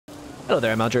Hello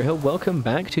there, I'm Aldrahill. Welcome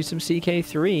back to some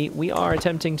CK3. We are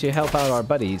attempting to help out our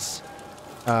buddies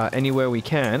anywhere we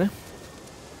can.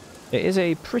 There is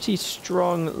a pretty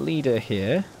strong leader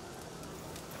here.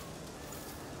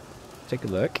 Take a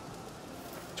look.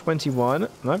 21,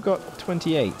 and I've got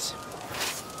 28.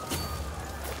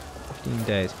 15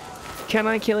 days. Can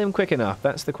I kill him quick enough?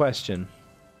 That's the question.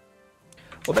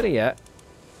 Or better yet,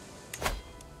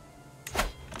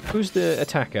 who's the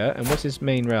attacker and what's his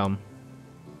main realm?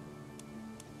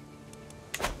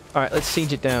 Alright, let's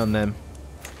siege it down then.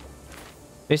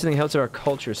 Maybe something helps our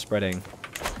culture spreading.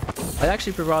 I'd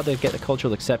actually rather get the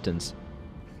cultural acceptance.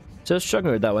 So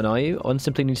struggling with that one, are you? One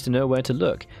simply needs to know where to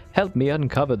look. Help me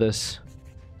uncover this.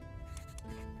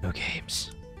 No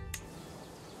games.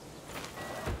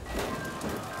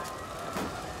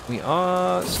 We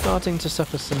are starting to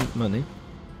suffer some money.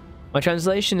 My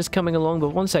translation is coming along, but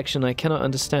one section I cannot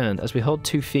understand. As we hold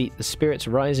 2 feet, the spirit's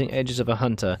rising edges of a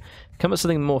hunter. Come up with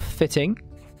something more fitting.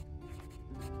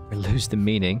 We lose the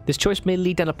meaning. This choice may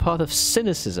lead down a path of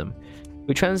cynicism.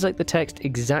 We translate the text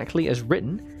exactly as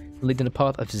written, and lead down a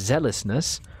path of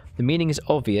zealousness. The meaning is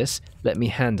obvious. Let me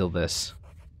handle this.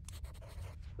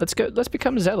 Let's go. Let's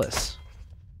become zealous.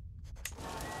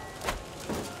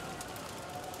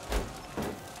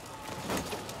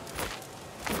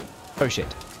 Oh shit.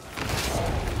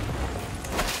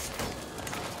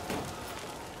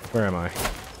 Where am I?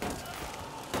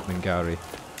 Mingari.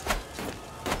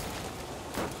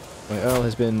 My Earl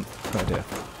has been... Oh dear.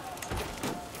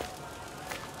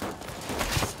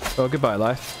 Oh, goodbye,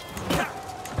 life.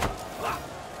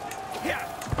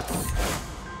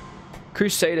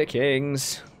 Crusader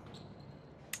Kings.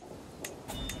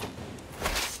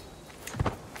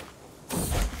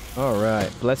 Alright.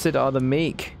 Blessed are the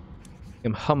meek. I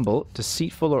am humble,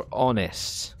 deceitful, or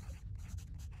honest.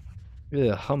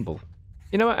 Ugh, humble.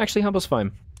 You know what? Actually, humble's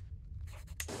fine.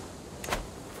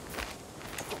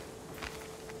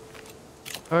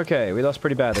 Okay, we lost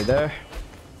pretty badly there.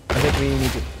 I think we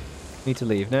need to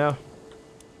leave now.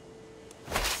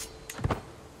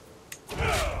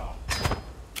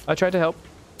 I tried to help.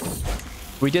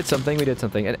 We did something, we did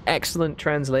something. An excellent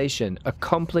translation.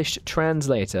 Accomplished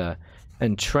translator.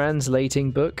 And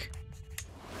translating book.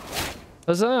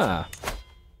 Huzzah!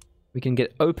 We can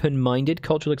get open-minded,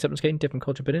 cultural acceptance gain, different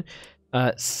culture put in.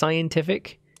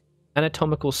 Scientific,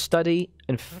 anatomical study,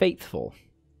 and faithful.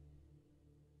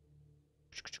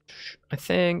 I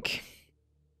think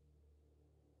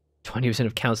 20%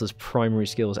 of counselor's primary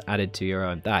skills added to your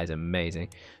own. That is amazing.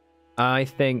 I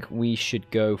think we should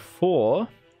go for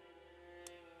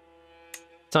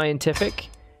scientific,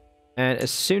 and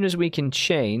as soon as we can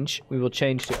change, we will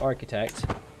change to architect.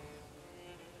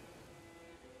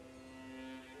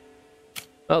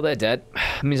 Oh, they're dead.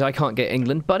 It means I can't get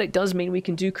England, but it does mean we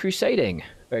can do crusading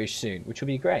very soon, which will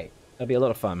be great. That'll be a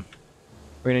lot of fun.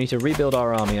 We're going to need to rebuild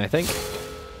our army, I think.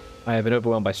 I have been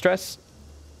overwhelmed by stress.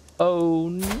 Oh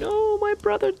no, my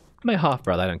brother. My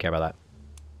half-brother, I don't care about that.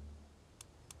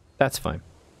 That's fine.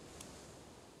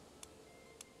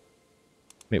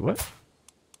 Wait, what?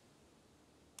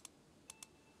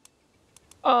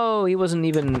 Oh, he wasn't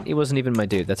even my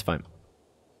dude. That's fine.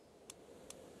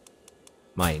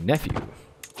 My nephew.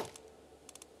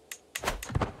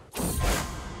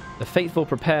 The faithful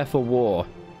prepare for war.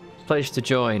 Pledge to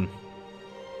join.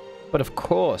 But of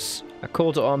course, a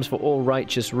call to arms for all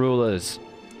righteous rulers.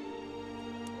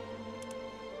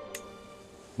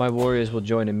 My warriors will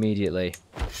join immediately.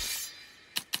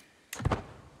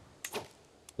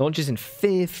 Launches in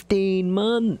 15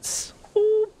 months.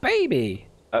 Ooh, baby.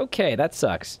 Okay, that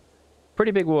sucks.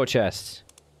 Pretty big war chest.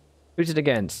 Who's it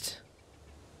against?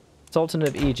 Sultan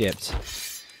of Egypt.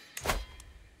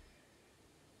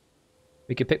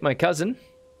 We could pick my cousin,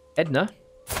 Edna,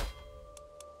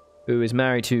 who is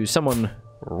married to someone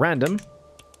random.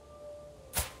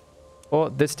 Or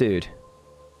this dude.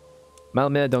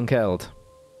 Malmir Donkeld.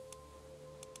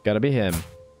 Gotta be him.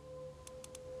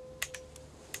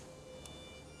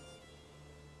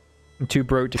 I'm too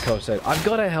broke to crusade. I've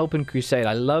got to help in crusade.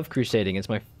 I love crusading. It's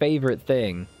my favorite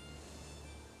thing.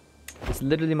 It's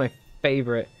literally my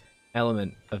favorite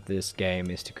element of this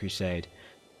game is to crusade.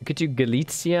 We could do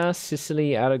Galicia,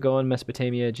 Sicily, Aragon,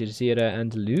 Mesopotamia, Jazeera,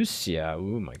 Andalusia.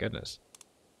 Ooh, my goodness.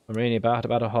 Romania,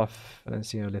 Badajoz,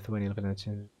 Valencia, Lithuania,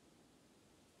 Valencia.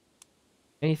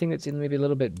 Anything that's in maybe a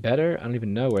little bit better? I don't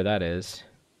even know where that is.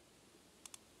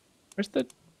 Where's the...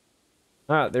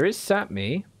 Ah, there is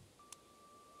Sapmi.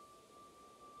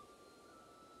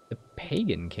 The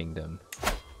Pagan Kingdom.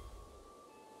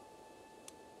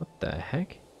 What the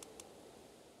heck?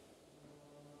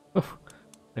 Oh, I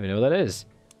don't even know what that is.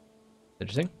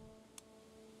 Interesting.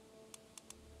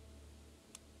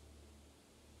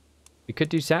 We could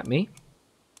do Sapmi.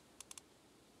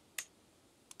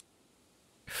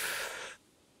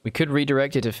 We could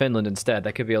redirect it to Finland instead.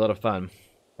 That could be a lot of fun.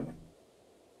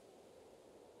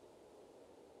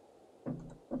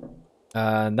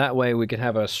 And that way we could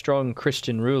have a strong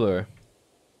Christian ruler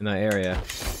in that area.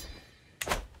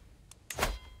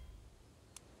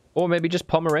 Or maybe just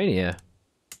Pomerania.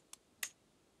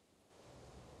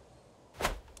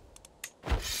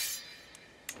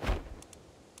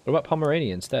 What about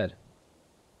Pomerania instead?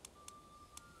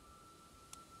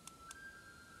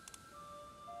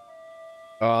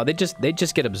 Oh, they'd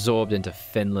just get absorbed into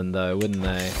Finland though, wouldn't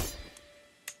they?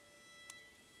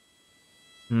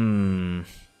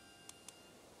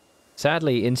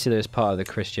 Sadly, Insula is part of the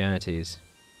Christianities.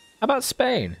 How about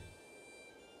Spain?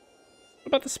 What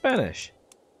about the Spanish?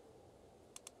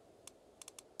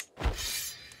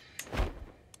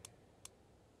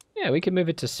 Yeah, we could move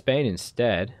it to Spain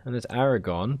instead. And there's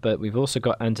Aragon, but we've also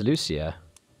got Andalusia.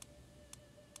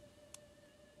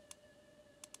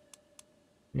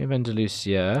 We have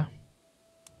Andalusia.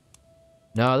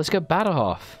 No, let's go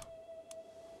Badajoz.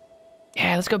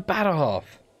 Yeah, let's go Badajoz.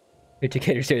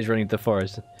 Educator series running through the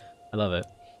forest. I love it.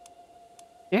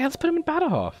 Yeah, let's put him in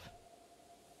Badajoz.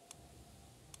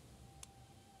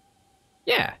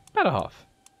 Yeah, Badajoz.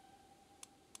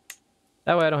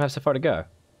 That way I don't have so far to go.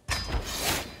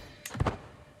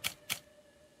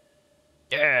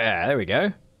 Yeah, there we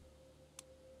go.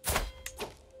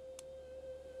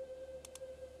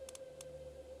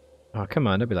 Oh, come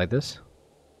on, don't be like this.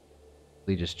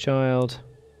 Legis child.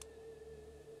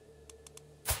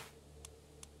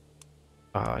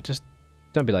 Oh, just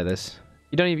don't be like this.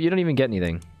 You don't even get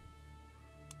anything.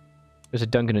 There's a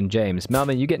Duncan and James.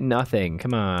 Melman, you get nothing.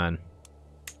 Come on.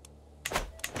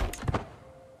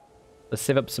 Let's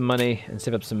save up some money and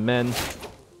save up some men.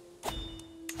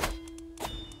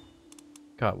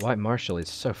 God, White Marshal is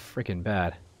so freaking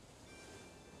bad.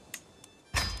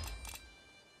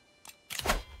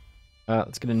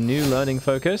 Let's get a new learning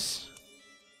focus.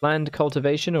 Land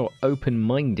cultivation or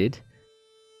open-minded.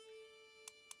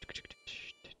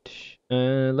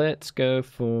 Let's go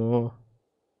for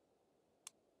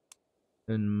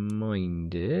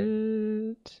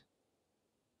open-minded.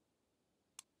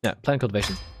 Yeah, plan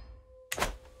cultivation.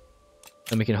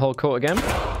 Then we can hold court again.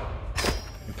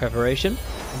 In preparation.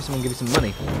 Maybe someone give me some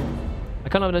money. I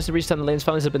can't have noticed the recent time the lane's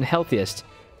families have been healthiest.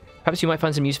 Perhaps you might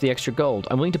find some use for the extra gold.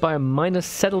 I'm willing to buy a minor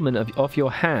settlement off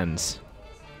your hands.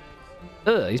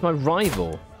 Ugh, he's my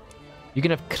rival. You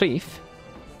can have Kreef.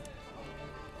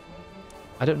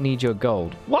 I don't need your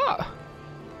gold. What?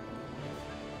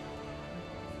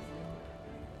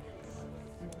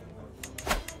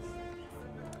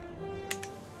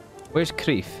 Where's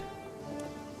Kreef?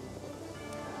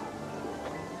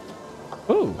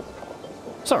 Oh.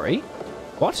 Sorry.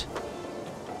 What?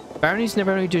 Baronies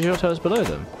never only digital tiles below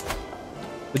them.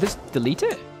 Would this delete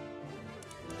it?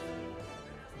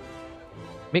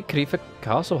 Make Kreef a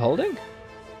castle holding?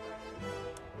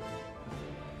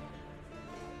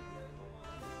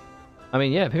 I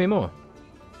mean, yeah, pay me more.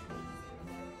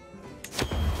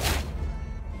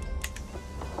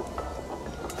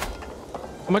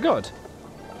 Oh my god.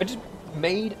 I just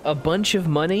made a bunch of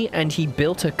money and he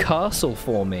built a castle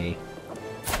for me.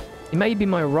 He may be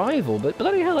my rival, but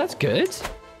bloody hell, that's good.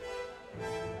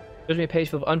 Shows me a page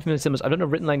full of unfamiliar symbols. I don't know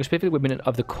written language, specifically women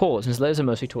of the court, since letters are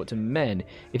mostly taught to men.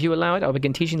 If you allow it, I'll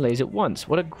begin teaching ladies at once.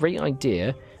 What a great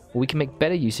idea. Well, we can make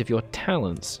better use of your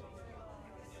talents.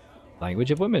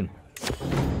 Language of women.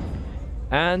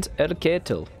 And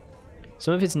Erketel.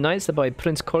 Some of his knights, led by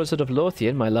Prince Coruscant of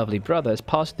Lothian, my lovely brother, has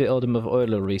passed the earldom of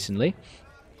Orlo recently.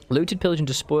 Looted, pillaged, and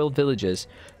despoiled villages.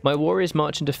 My warriors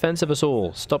march in defense of us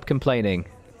all. Stop complaining.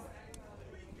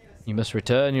 You must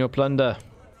return your plunder.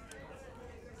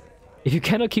 If you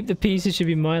cannot keep the peace, it should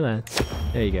be my land.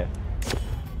 There you go.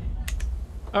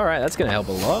 Alright, that's going to help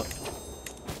a lot.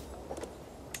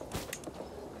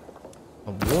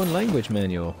 A worn language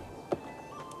manual.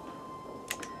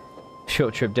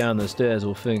 Short trip down the stairs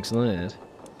will fix that.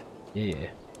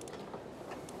 Yeah.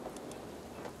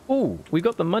 Ooh, we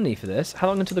got the money for this. How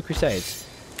long until the Crusades?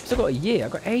 Still got a year.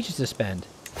 I've got ages to spend.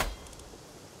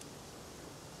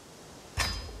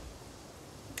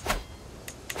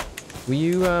 Will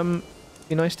you,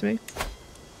 be nice to me?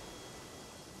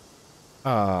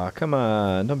 Ah, come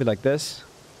on. Don't be like this.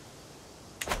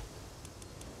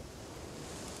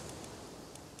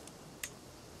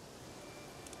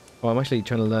 Oh, I'm actually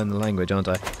trying to learn the language, aren't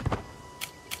I?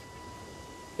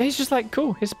 Yeah, he's just like,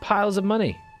 cool. Here's piles of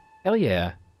money. Hell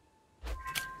yeah.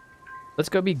 Let's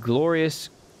go be glorious,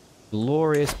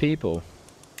 glorious people.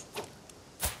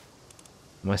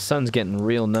 My son's getting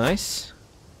real nice.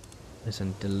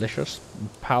 Isn't delicious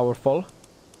and powerful.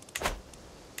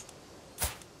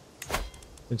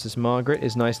 Princess Margaret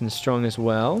is nice and strong as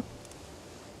well.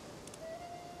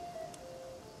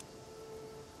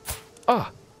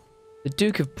 Ah! The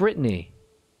Duke of Brittany.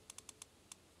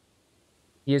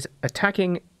 He is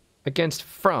attacking against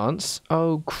France.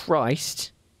 Oh,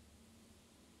 Christ.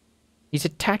 He's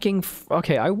attacking...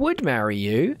 Okay, I would marry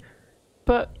you,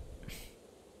 but...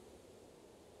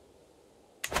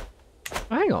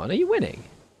 Hang on, are you winning?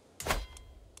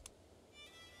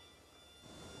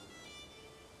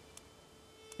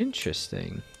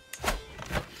 Interesting.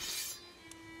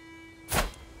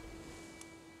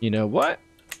 You know what?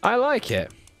 I like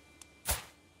it.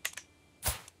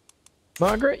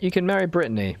 Margaret, you can marry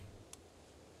Brittany.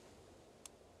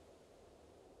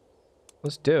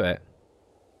 Let's do it.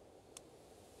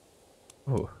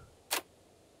 Oh.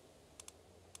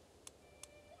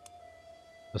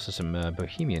 Also some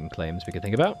Bohemian claims we could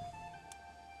think about.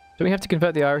 Do we have to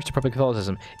convert the Irish to proper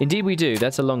Catholicism? Indeed we do.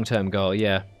 That's a long-term goal,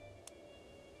 yeah.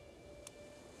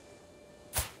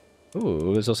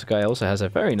 Ooh, there's also a guy who also has a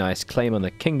very nice claim on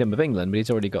the Kingdom of England, but he's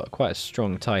already got quite a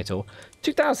strong title.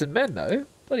 2,000 men, though?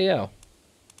 Bloody hell.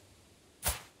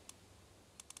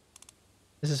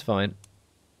 This is fine.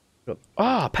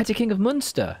 Ah, Petty King of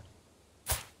Munster!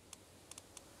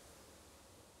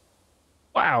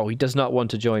 Wow, he does not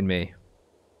want to join me.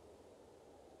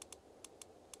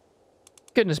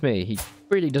 Goodness me, he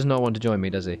really does not want to join me,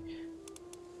 does he?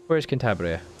 Where is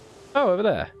Cantabria? Oh, over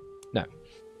there. No.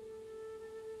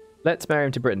 Let's marry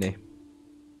him to Brittany.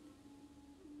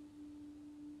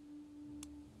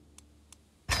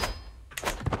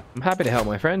 I'm happy to help,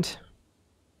 my friend.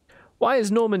 Why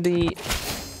is Normandy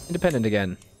independent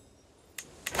again?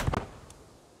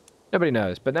 Nobody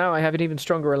knows, but now I have an even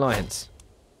stronger alliance.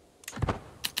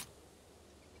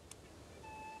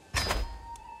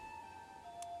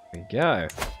 There we go.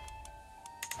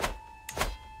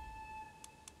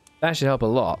 That should help a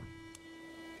lot.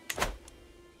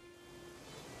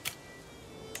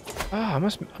 Ah, I'm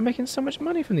making so much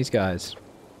money from these guys.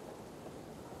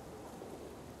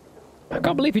 I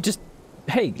can't believe you just...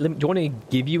 Hey, do you want to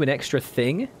give you an extra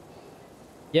thing?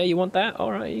 Yeah, you want that?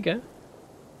 Alright, here you go.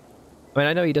 I mean,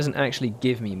 I know he doesn't actually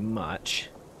give me much.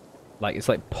 Like, it's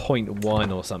like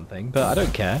 0.1 or something, but I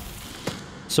don't care.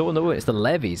 So, it's the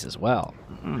levies as well.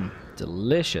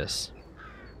 Delicious.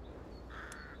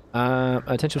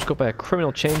 Attention was caught by a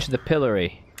criminal change to the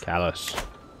pillory. Callous.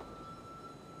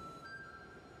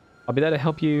 I'll be there to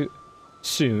help you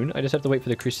soon. I just have to wait for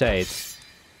the Crusades.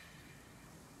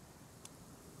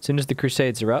 As soon as the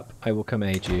Crusades are up, I will come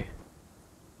aid you.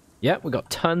 Yep, we've got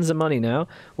tons of money now.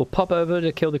 We'll pop over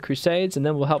to kill the Crusades, and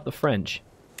then we'll help the French.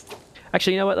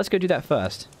 Actually, you know what? Let's go do that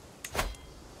first.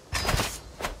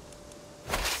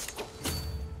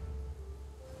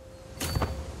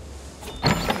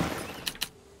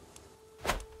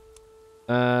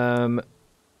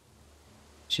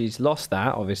 She's lost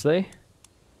that, obviously.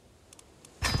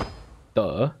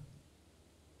 Duh.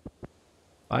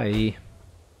 Bye.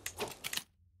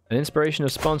 An inspiration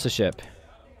of sponsorship.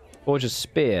 Forge a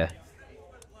spear.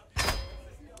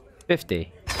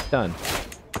 50. Done.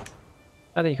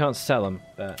 I think you can't sell them,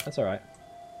 but that's alright.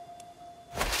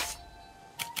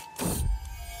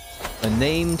 A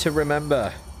name to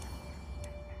remember.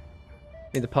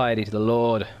 Need the piety to the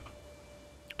Lord.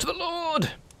 To the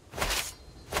Lord!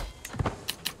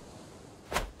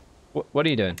 What are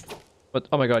you doing? What?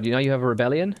 Oh my god, you know you have a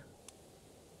rebellion?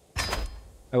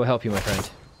 I will help you, my friend.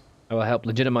 I will help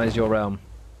legitimize your realm.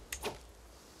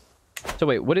 So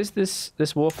wait, what is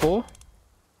this war for?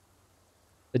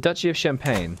 The Duchy of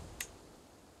Champagne.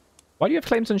 Why do you have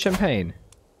claims on Champagne?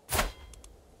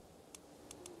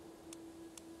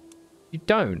 You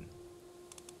don't.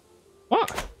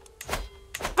 What?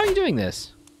 How are you doing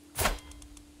this?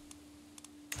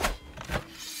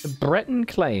 The Breton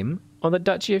claim on the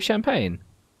Duchy of Champagne.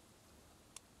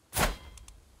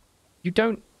 You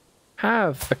don't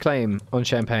have a claim on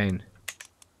Champagne.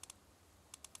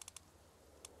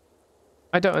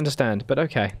 I don't understand, but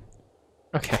okay.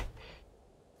 Okay.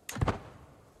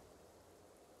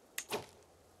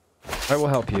 I will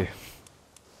help you.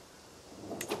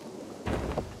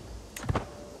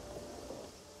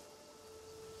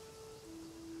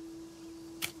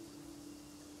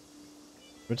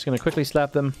 We're just going to quickly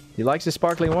slap them. He likes his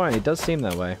sparkling wine. It does seem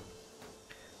that way.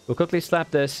 We'll quickly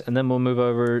slap this, and then we'll move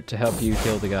over to help you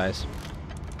kill the guys.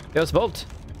 Chaos Volt!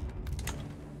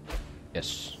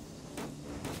 Yes.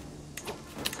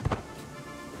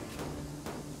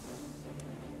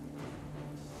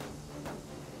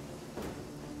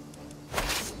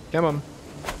 Come on.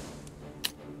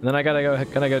 And then I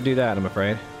gotta go do that, I'm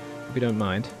afraid. If you don't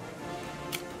mind.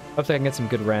 Hopefully I can get some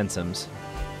good ransoms.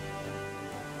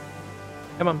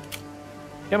 Come on.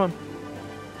 Come on.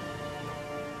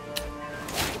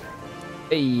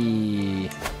 Hey.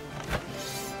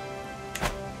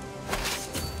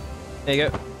 There you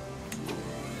go.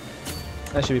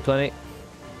 That should be plenty.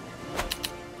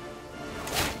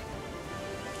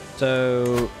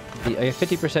 So, I get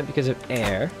 50% because of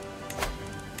air.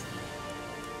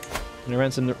 And I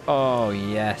ransom the... Oh,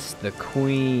 yes, the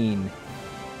queen.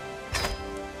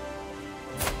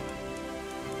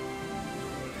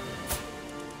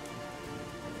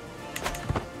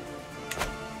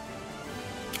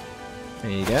 There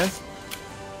you go.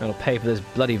 That'll pay for this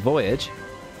bloody voyage.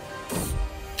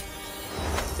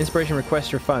 Inspiration request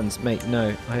for funds. Mate,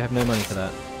 no. I have no money for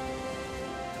that.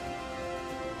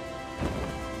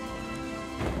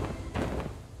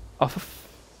 Oh,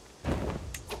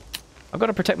 I've got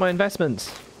to protect my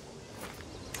investments.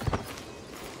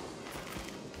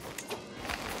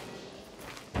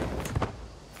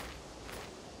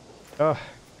 Oh.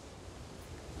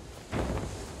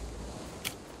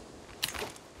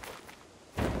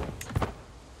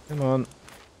 Come on.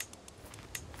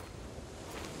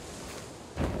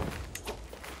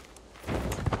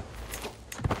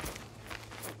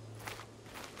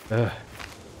 Ugh.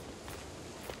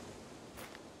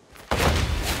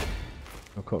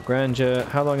 Court grandeur.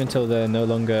 How long until they're no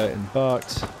longer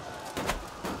embarked?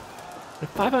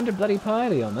 500 bloody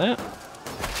piley on that.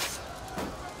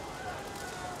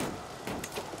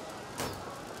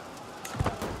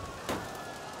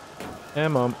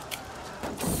 Come on.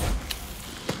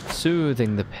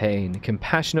 Soothing the pain.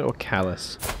 Compassionate or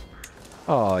callous?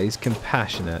 Oh, he's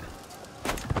compassionate.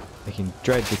 Making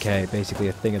dread decay basically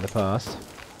a thing of the past.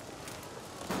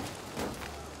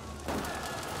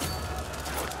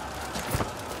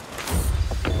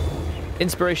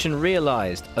 Inspiration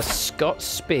realized. A Scots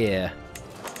spear.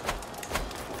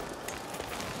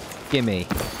 Gimme.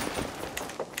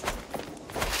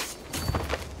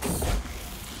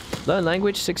 Learn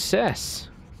language success.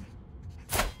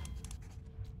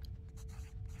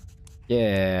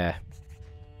 Yeah.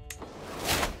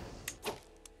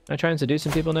 Am I trying to seduce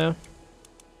some people now?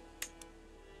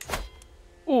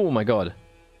 Oh my god.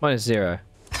 -0.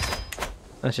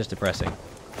 That's just depressing.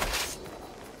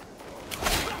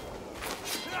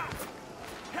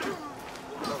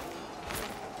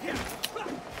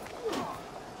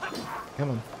 Come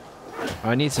on.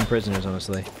 I need some prisoners,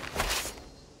 honestly.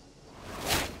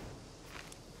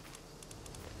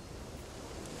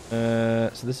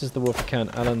 So this is the war for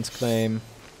Count Alan's claim.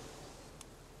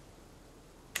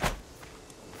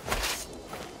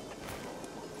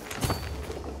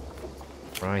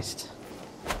 Christ.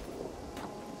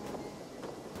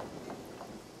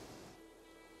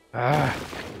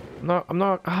 I'm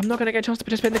not gonna get a chance to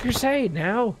participate in the crusade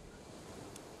now.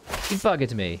 You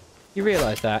buggered me. You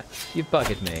realise that? You've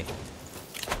buggered me.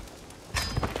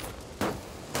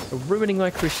 You're ruining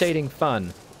my crusading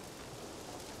fun.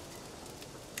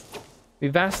 We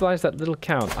vassalised that little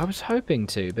count. I was hoping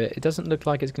to, but it doesn't look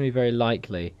like it's going to be very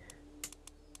likely.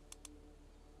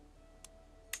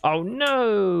 Oh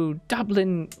no!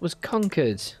 Dublin was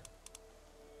conquered.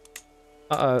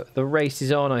 Uh-oh, the race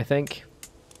is on, I think.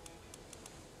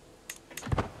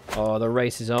 Oh, the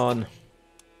race is on.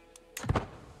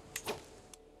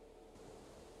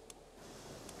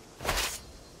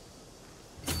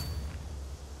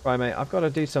 Right, mate, I've got to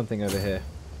do something over here.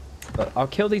 But I'll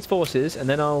kill these forces and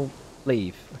then I'll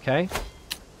leave, okay?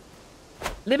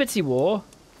 Liberty War?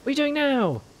 What are you doing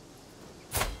now?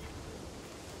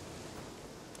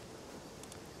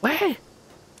 Where?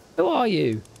 Who are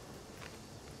you?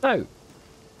 No.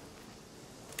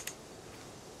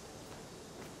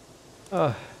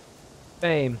 Oh,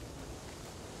 fame.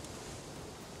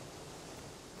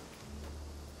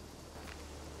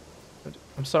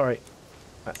 I'm sorry.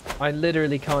 I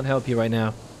literally can't help you right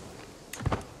now.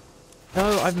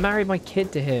 No, I've married my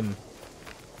kid to him.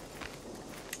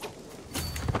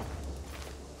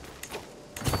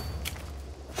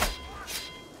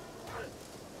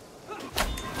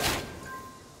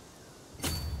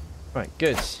 Right,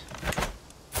 good.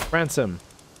 Ransom.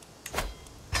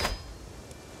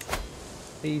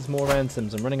 Please, more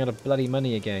ransoms. I'm running out of bloody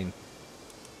money again.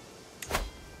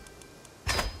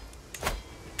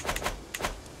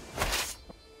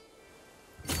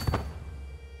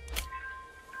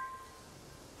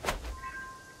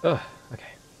 Oh,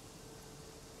 okay.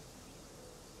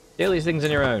 Deal these things on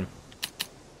your own.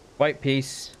 White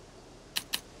peace.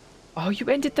 Oh, you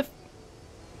ended the...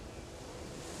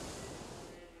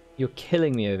 You're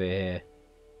killing me over here.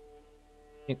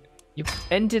 You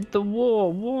ended the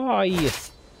war. Why?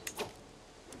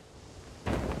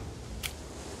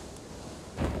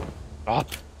 Stop.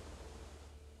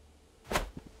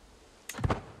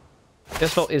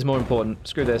 This fault is more important.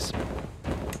 Screw this.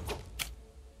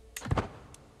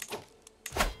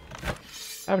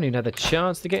 I haven't even had the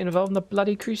chance to get involved in the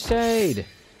bloody crusade.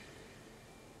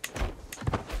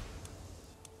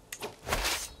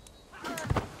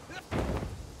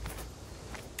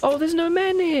 Oh, there's no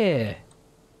men here.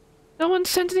 No one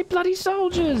sent any bloody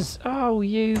soldiers. Oh,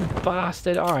 you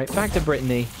bastard. All right, back to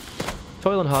Brittany.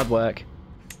 Toil and hard work.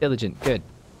 Diligent. Good.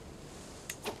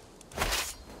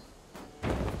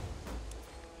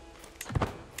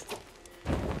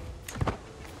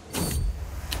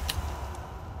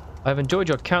 I've enjoyed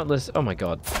your countless... Oh my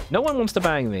god. No one wants to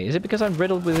bang me. Is it because I'm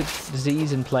riddled with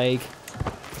disease and plague?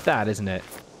 It's that, isn't it?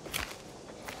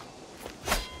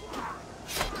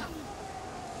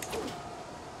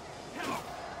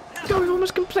 God, we've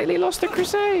almost completely lost the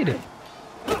crusade.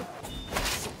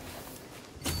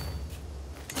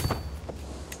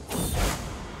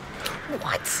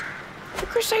 What? The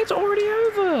crusade's already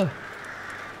over.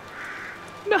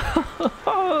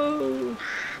 No!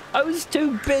 I was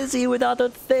too busy with other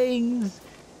things.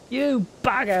 You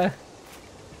bugger.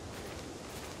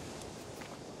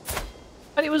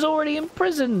 And he was already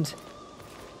imprisoned.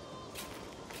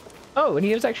 Oh, and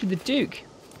he was actually the Duke.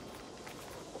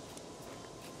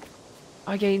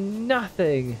 I gained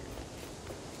nothing.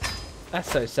 That's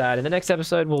so sad. In the next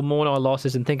episode, we'll mourn our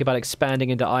losses and think about expanding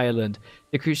into Ireland.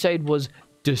 The crusade was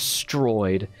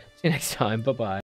destroyed. See you next time. Bye-bye.